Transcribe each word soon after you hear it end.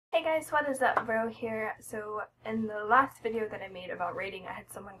Hey guys, what is up? Vero here. So in the last video that I made about raiding, I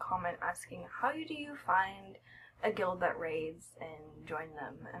had someone comment asking how do you find a guild that raids and join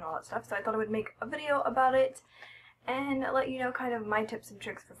them and all that stuff. So I thought I would make a video about it and let you know kind of my tips and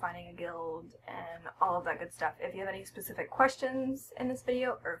tricks for finding a guild and all of that good stuff. If you have any specific questions in this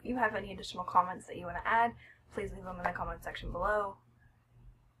video, or if you have any additional comments that you want to add, please leave them in the comment section below.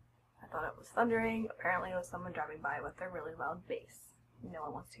 I thought it was thundering. Apparently it was someone driving by with their really loud bass. No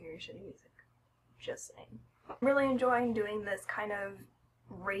one wants to hear your shitty music. Just saying. I'm really enjoying doing this kind of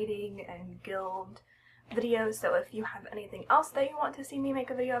raiding and guild videos, so if you have anything else that you want to see me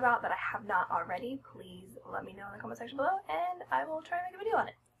make a video about that I have not already, please let me know in the comment section below and I will try to make a video on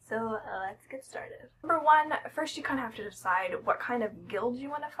it. So let's get started. Number one, first you kind of have to decide what kind of guild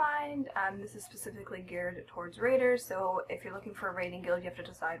you want to find. This is specifically geared towards raiders, so if you're looking for a raiding guild, you have to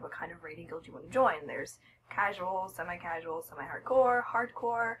decide what kind of raiding guild you want to join. There's casual, semi-casual, semi-hardcore,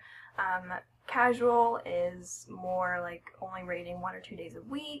 hardcore. Casual is more like only raiding 1 or 2 days a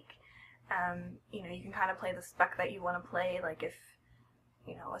week. You know, you can kind of play the spec that you want to play, like if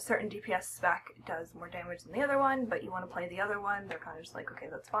you know, a certain DPS spec does more damage than the other one, but you want to play the other one, they're kind of just like, okay,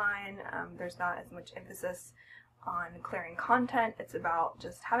 that's fine. There's not as much emphasis on clearing content. It's about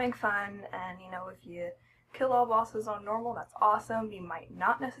just having fun, and you know, if you kill all bosses on normal, that's awesome. You might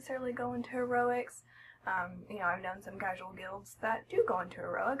not necessarily go into heroics. You know, I've known some casual guilds that do go into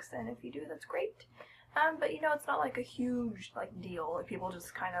heroics, and if you do, that's great. But you know, it's not like a huge deal. Like, people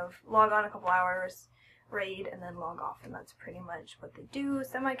just kind of log on a couple hours, raid, and then log off, and that's pretty much what they do.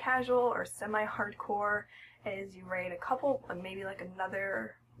 Semi-casual or semi-hardcore is you raid a couple, maybe like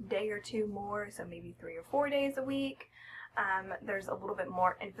another day or two more, so maybe 3 or 4 days a week. There's a little bit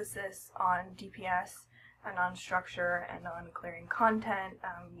more emphasis on DPS and on structure and on clearing content.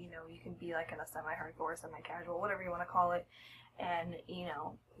 You know, you can be like in a semi-hardcore, semi-casual, whatever you want to call it, and you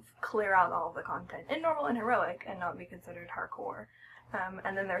know, clear out all of the content in normal and heroic and not be considered hardcore.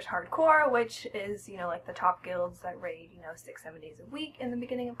 And then there's hardcore, which is, you know, like the top guilds that raid, you know, 6-7 days a week in the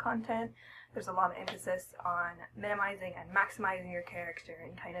beginning of content. There's a lot of emphasis on minimizing and maximizing your character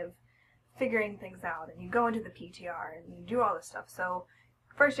and kind of figuring things out, and you go into the PTR and you do all this stuff. So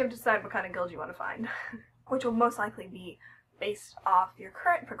first you have to decide what kind of guild you want to find, which will most likely be based off your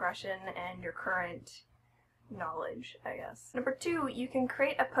current progression and your current knowledge, I guess. Number two, you can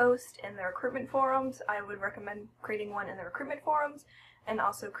create a post in the recruitment forums. I would recommend creating one in the recruitment forums and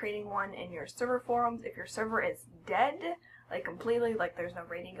also creating one in your server forums. If your server is dead, like completely, like there's no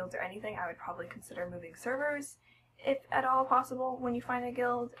raiding guilds or anything, I would probably consider moving servers if at all possible when you find a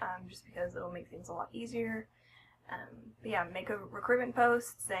guild, just because it'll make things a lot easier. But yeah, make a recruitment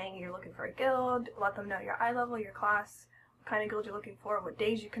post saying you're looking for a guild, let them know your eye level, your class, what kind of guild you're looking for, what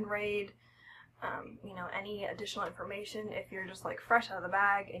days you can raid. You know, any additional information if you're just like fresh out of the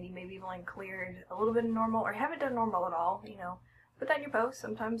bag and you maybe have only cleared a little bit of normal or haven't done normal at all, you know, put that in your post.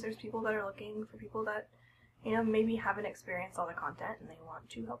 Sometimes there's people that are looking for people that, you know, maybe haven't experienced all the content and they want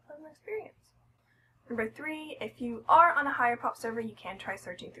to help them experience. Number three, if you are on a higher pop server, you can try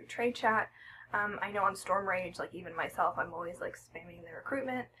searching through trade chat. I know on Storm Rage, like even myself, I'm always like spamming the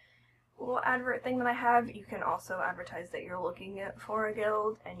recruitment little advert thing that I have. You can also advertise that you're looking for a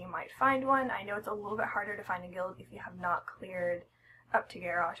guild and you might find one. I know it's a little bit harder to find a guild if you have not cleared up to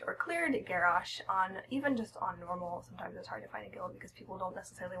Garrosh or cleared Garrosh on even just on normal. Sometimes it's hard to find a guild because people don't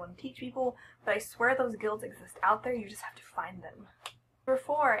necessarily want to teach people, but I swear those guilds exist out there, you just have to find them. Number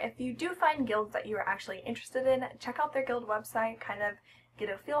four, if you do find guilds that you are actually interested in, check out their guild website, kind of get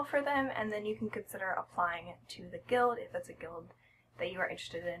a feel for them, and then you can consider applying to the guild if it's a guild that you are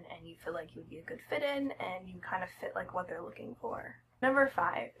interested in and you feel like you would be a good fit in and you kind of fit like what they're looking for. Number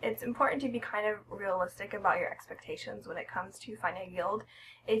five, it's important to be kind of realistic about your expectations when it comes to finding a guild.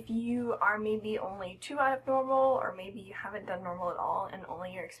 If you are maybe only 2 out of normal, or maybe you haven't done normal at all and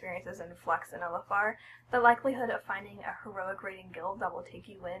only your experiences in Flex and LFR, the likelihood of finding a heroic rating guild that will take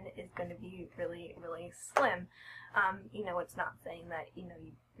you in is going to be really, really slim. You know, it's not saying that, you know,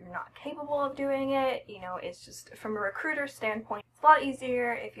 you're not capable of doing it. You know, it's just from a recruiter standpoint, it's a lot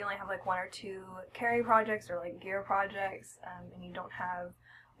easier if you only have like 1 or 2 carry projects or like gear projects, and you don't have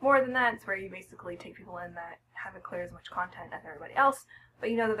more than that. It's where you basically take people in that haven't cleared as much content as everybody else,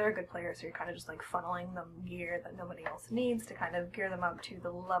 but you know that they're a good player, so you're kind of just like funneling them gear that nobody else needs to kind of gear them up to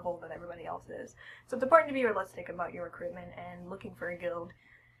the level that everybody else is. So it's important to be realistic about your recruitment and looking for a guild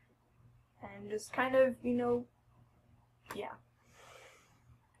and just kind of, you know, yeah.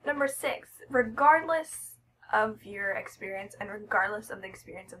 Number six, regardless of your experience and regardless of the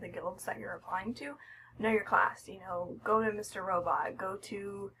experience of the guilds that you're applying to, know your class. You know, go to Mr. Robot, go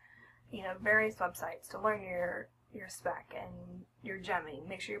to, you know, various websites to learn your your spec and your gemming.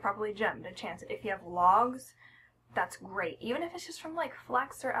 Make sure you're properly gemmed to chance it. If you have logs, that's great. Even if it's just from like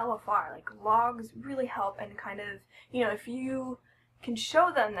Flex or LFR, like logs really help, and kind of, you know, if you can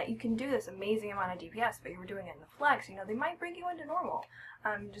show them that you can do this amazing amount of DPS, but you were doing it in the Flex, you know, they might bring you into normal.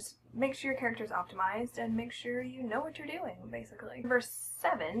 Just make sure your character's optimized and make sure you know what you're doing, basically.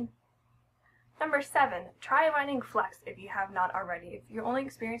 Number 7, try running Flex if you have not already. If your only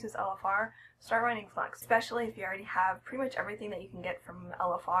experience is LFR, start running Flex, especially if you already have pretty much everything that you can get from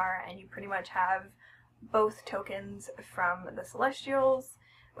LFR and you pretty much have both tokens from the Celestials,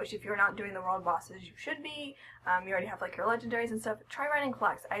 which if you're not doing the world bosses, you should be. You already have like your legendaries and stuff. Try running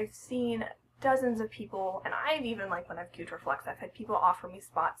Flex. I've seen dozens of people, and I've even, like when I've queued for Flex, I've had people offer me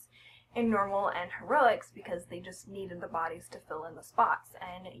spots in normal and heroics because they just needed the bodies to fill in the spots.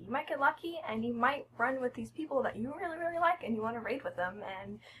 And you might get lucky and you might run with these people that you really, really like and you want to raid with them,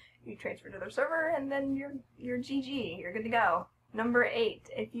 and you transfer to their server and then you're GG, you're good to go. Number 8,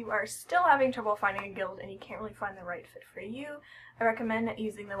 if you are still having trouble finding a guild and you can't really find the right fit for you, I recommend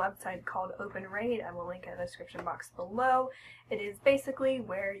using the website called Open Raid. I will link it in the description box below. It is basically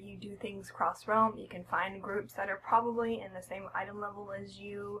where you do things cross-realm. You can find groups that are probably in the same item level as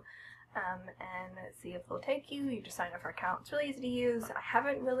you, and see if they'll take you. You just sign up for an account. It's really easy to use. I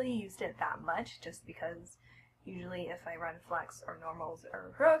haven't really used it that much just because usually if I run Flex or normals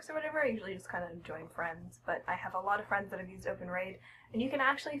or heroics or whatever, I usually just kind of join friends. But I have a lot of friends that have used Open Raid, and you can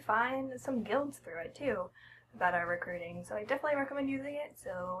actually find some guilds through it too that are recruiting. So I definitely recommend using it.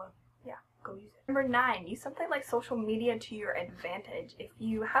 So yeah, go use it. Number 9, use something like social media to your advantage. If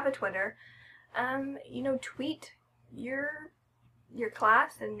you have a Twitter, you know, tweet your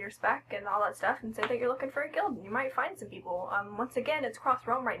class and your spec and all that stuff and say that you're looking for a guild, and you might find some people. Once again, it's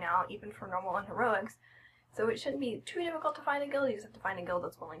cross-realm right now, even for normal and heroics, so it shouldn't be too difficult to find a guild. You just have to find a guild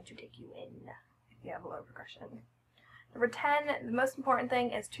that's willing to take you in if you have low progression. Number 10, the most important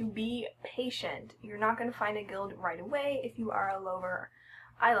thing is to be patient. You're not going to find a guild right away if you are a lower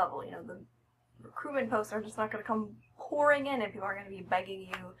eye level. You know, the recruitment posts are just not going to come pouring in and people are going to be begging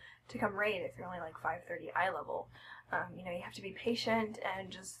you to come raid if you're only like 530 eye level. You know, you have to be patient and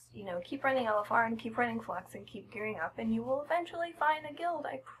just, you know, keep running LFR and keep running Flex and keep gearing up, and you will eventually find a guild,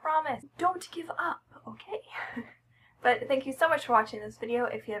 I promise. Don't give up, okay? But thank you so much for watching this video.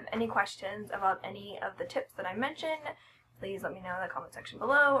 If you have any questions about any of the tips that I mentioned, please let me know in the comment section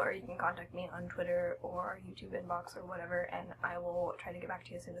below, or you can contact me on Twitter or YouTube inbox or whatever, and I will try to get back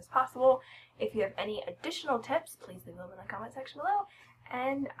to you as soon as possible. If you have any additional tips, please leave them in the comment section below,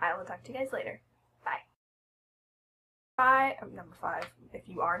 and I will talk to you guys later. Bye. Number 5. If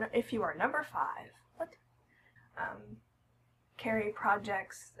you are number 5, what? Carry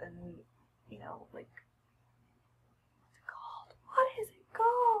projects and, you know, like, what's it called? What is it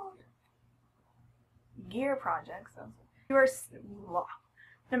called? Gear projects. You are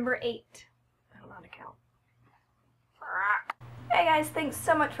number 8. I don't know how to count. Hey guys, thanks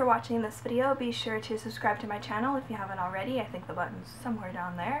so much for watching this video. Be sure to subscribe to my channel if you haven't already. I think the button's somewhere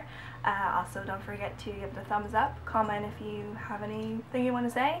down there. Also, don't forget to give it a thumbs up, comment if you have anything you want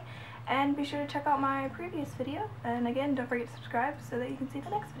to say, and be sure to check out my previous video. And again, don't forget to subscribe so that you can see the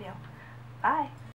next video. Bye!